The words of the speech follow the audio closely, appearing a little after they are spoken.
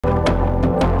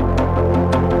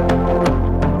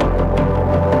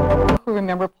who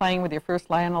remember playing with your first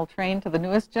Lionel train to the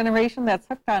newest generation that's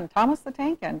hooked on Thomas the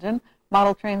Tank Engine,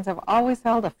 model trains have always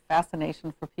held a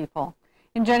fascination for people.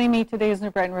 And joining me today is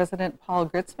New Brighton resident Paul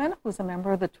Gruetzman, who's a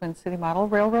member of the Twin City Model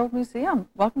Railroad Museum.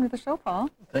 Welcome to the show, Paul.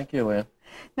 Thank you, Lynn.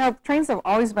 Now, trains have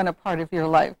always been a part of your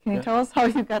life. Can you tell us how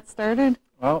you got started?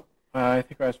 Well, I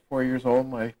think I was 4 years old.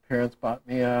 My parents bought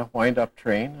me a wind-up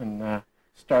train and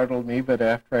startled me, but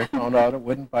after I found out it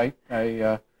wouldn't bite,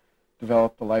 I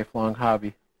developed a lifelong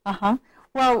hobby.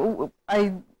 Well,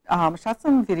 I shot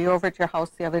some video over at your house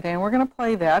the other day, and we're going to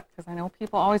play that because I know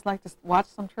people always like to watch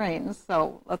some trains.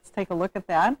 So let's take a look at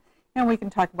that, and we can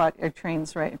talk about your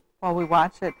trains right while we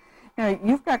watch it. Now,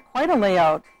 you've got quite a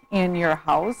layout in your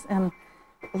house and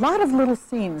a lot of little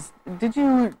scenes. Did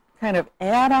you kind of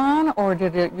add on, or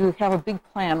did you have a big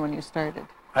plan when you started?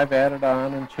 I've added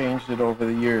on and changed it over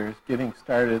the years. Getting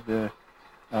started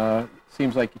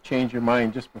seems like you change your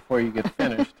mind just before you get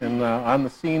finished. And on the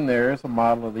scene there is a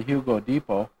model of the Hugo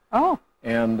Depot. Oh.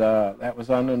 And that was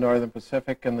on the Northern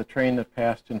Pacific, and the train that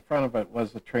passed in front of it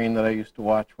was the train that I used to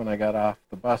watch when I got off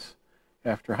the bus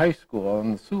after high school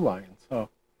on the Soo Line. So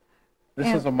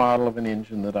this is a model of an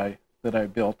engine that I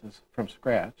built from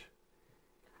scratch.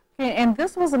 Okay, and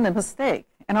this wasn't a mistake,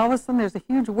 and all of a sudden there's a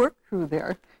huge work crew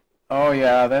there. Oh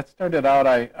yeah, that started out,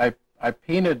 I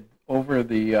painted over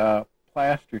the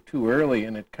plaster too early,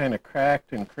 and it kind of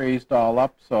cracked and crazed all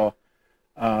up, so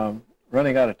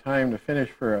running out of time to finish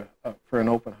for an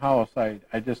open house,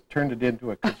 I just turned it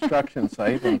into a construction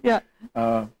site, and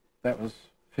that was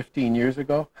 15 years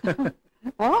ago.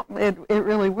 Well, it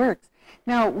really works.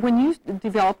 Now, when you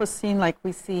develop a scene like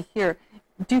we see here,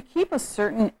 do you keep a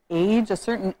certain age, a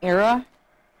certain era?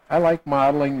 I like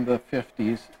modeling the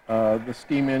 50s. The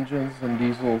steam engines and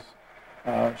diesels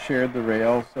shared the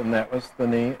rails, and that was the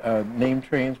name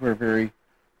trains were very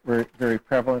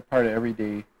prevalent part of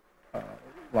everyday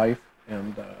life,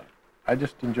 and I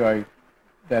just enjoy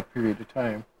that period of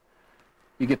time.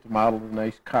 You get to model the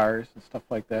nice cars and stuff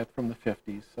like that from the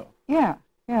 50s. So yeah.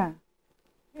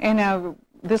 And now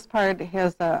this part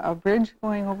has a bridge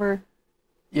going over.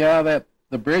 Yeah,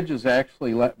 the bridge is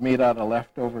actually made out of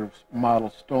leftover model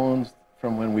stones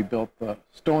from when we built the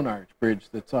Stone Arch Bridge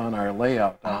that's on our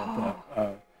layout out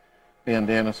at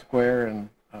Bandana Square, and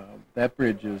that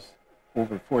bridge is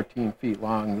over 14 feet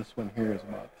long. This one here is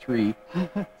about 3.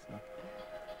 So.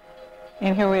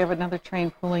 And here we have another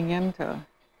train pulling into.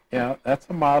 Yeah, that's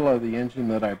a model of the engine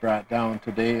that I brought down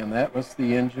today, and that was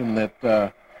the engine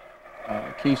that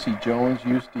Casey Jones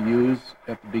used to use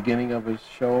at the beginning of his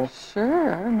show.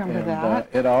 Sure, I remember that.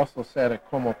 It also sat at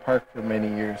Como Park for many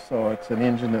years, so it's an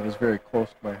engine that was very close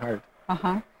to my heart.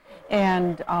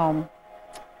 And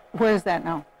where is that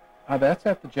now? That's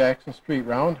at the Jackson Street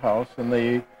Roundhouse, and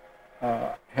they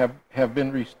have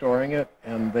been restoring it,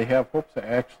 and they have hopes of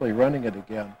actually running it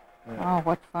again. Oh,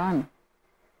 what fun.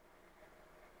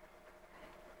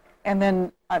 And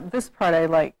then this part I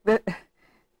like.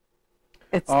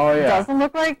 It doesn't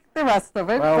look like the rest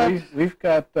of it. Well, we've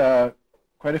got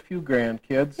quite a few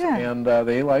grandkids, and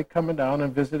they like coming down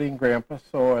and visiting Grandpa.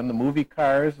 So, and the movie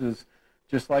cars is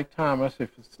just like Thomas.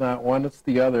 If it's not one, it's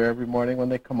the other every morning when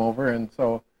they come over. And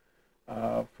so,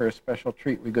 for a special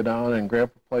treat, we go down and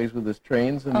Grandpa plays with his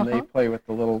trains, and they play with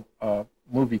the little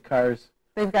movie cars.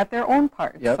 They've got their own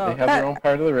part. Yeah, so they have their own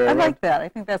part of the railroad. I like that. I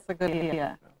think that's a good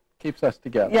idea. Keeps us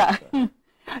together. Yeah. So.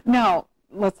 Now,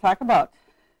 let's talk about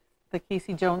the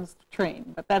Casey Jones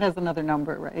train, but that has another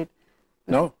number, right?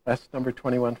 No, that's number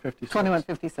 2156.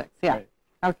 2156, yeah. Right.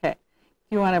 Okay.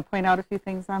 Do you want to point out a few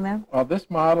things on that? Well, this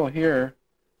model here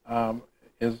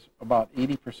is about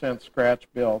 80% scratch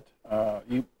built.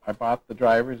 I bought the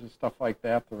drivers and stuff like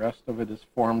that. The rest of it is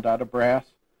formed out of brass.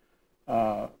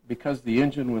 Because the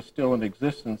engine was still in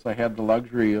existence, I had the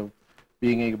luxury of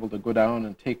being able to go down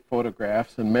and take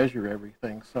photographs and measure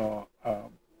everything. So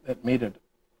it made it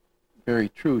very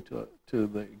true to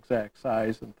the exact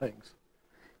size and things.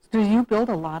 Do you build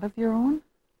a lot of your own?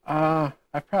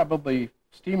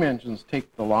 Steam engines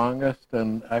take the longest,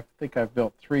 and I think I've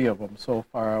built 3 of them so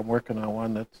far. I'm working on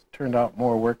one that's turned out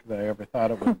more work than I ever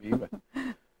thought it would be.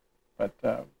 But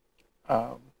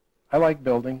I like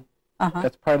building.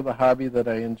 That's part of the hobby that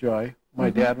I enjoy. My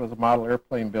dad was a model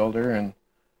airplane builder, and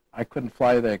I couldn't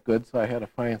fly that good, so I had to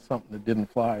find something that didn't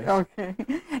fly. Okay.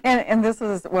 And this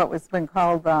is what was been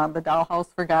called the dollhouse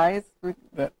for guys?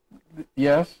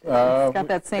 Yes. It's got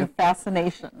that same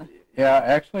fascination. Yeah,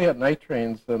 actually at night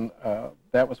trains, and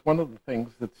that was one of the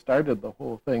things that started the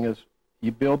whole thing, is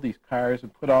you build these cars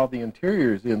and put all the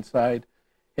interiors inside,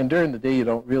 and during the day you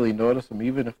don't really notice them,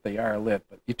 even if they are lit,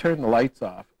 but you turn the lights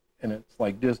off, and it's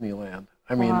like Disneyland.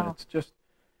 I mean,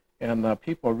 and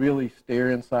people really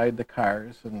stare inside the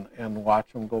cars and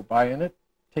watch them go by, and it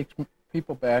takes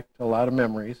people back to a lot of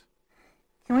memories.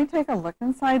 Can we take a look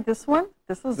inside this one?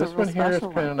 This is a real one here is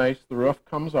special kind of one. nice. The roof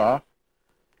comes off,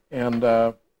 and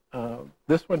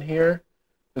this one here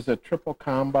is a triple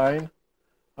combine.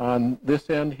 On this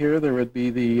end here, there would be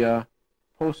the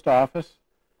post office.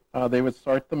 They would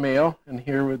sort the mail, and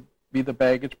here would be the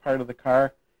baggage part of the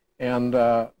car. And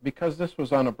because this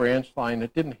was on a branch line,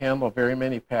 it didn't handle very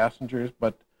many passengers,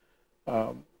 but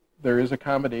there is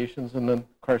accommodations, and then,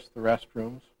 of course, the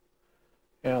restrooms.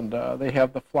 And they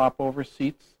have the flop-over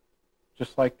seats,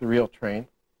 just like the real train.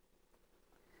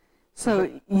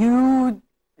 So you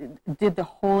did the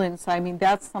whole inside. I mean,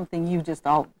 that's something you just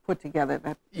all put together.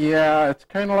 Yeah, it's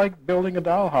kind of like building a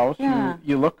dollhouse. Yeah.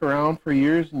 You look around for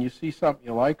years and you see something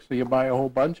you like, so you buy a whole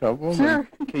bunch of them Sure.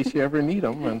 in case you ever need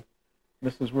them. And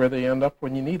this is where they end up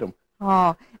when you need them.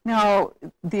 Oh, now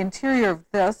the interior of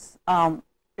this,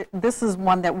 this is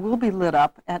one that will be lit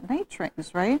up at night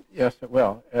trains, right? Yes, it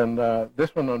will. And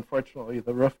this one, unfortunately,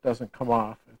 the roof doesn't come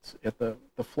off.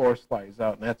 The floor slides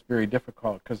out, and that's very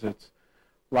difficult because it's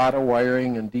a lot of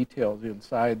wiring and details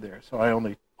inside there. So I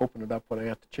only open it up when I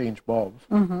have to change bulbs.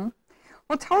 Mm-hmm.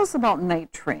 Well, tell us about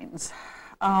night trains.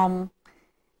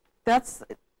 That's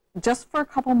just for a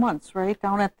couple months, right,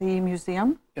 down at the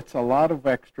museum? It's a lot of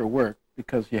extra work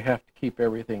because you have to keep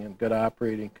everything in good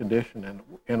operating condition,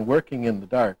 and working in the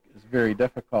dark is very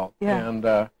difficult. Yeah.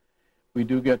 And we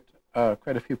do get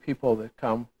quite a few people that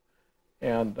come,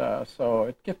 and so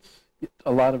it gets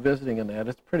a lot of visiting in that.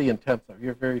 It's pretty intensive.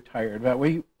 You're very tired. But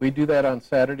we do that on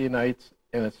Saturday nights,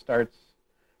 and it starts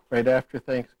right after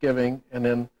Thanksgiving, and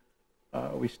then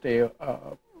we stay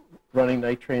running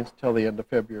night trains till the end of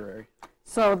February.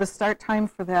 So the start time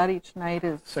for that each night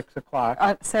is 6 o'clock.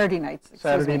 Saturday nights.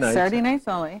 Saturday nights. Saturday nights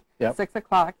only. Yep. 6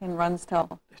 o'clock and runs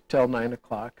till. Till 9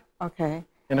 o'clock. Okay.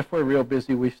 And if we're real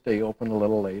busy, we stay open a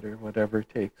little later, whatever it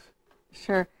takes.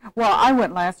 Sure. Well, I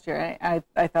went last year.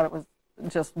 I thought it was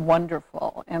just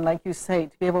wonderful. And like you say,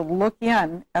 to be able to look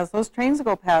in as those trains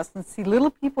go past and see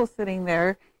little people sitting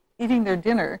there eating their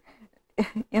dinner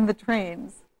in the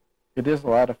trains. It is a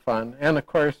lot of fun. And of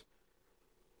course,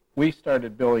 we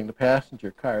started building the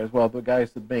passenger cars. Well, the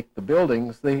guys that make the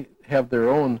buildings, they have their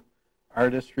own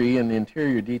artistry and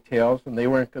interior details, and they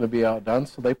weren't going to be outdone,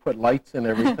 so they put lights in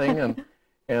everything.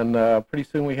 and pretty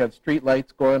soon we had street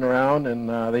lights going around, and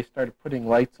they started putting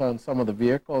lights on some of the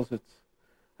vehicles.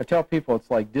 I tell people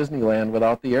it's like Disneyland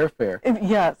without the airfare.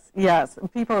 Yes, yes.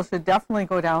 People should definitely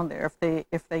go down there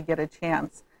if they get a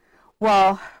chance.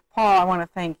 Well, Paul, I want to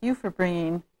thank you for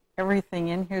bringing everything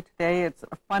in here today. It's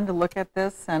fun to look at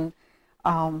this, and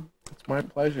it's my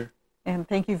pleasure. And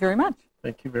thank you very much.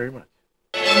 Thank you very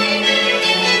much.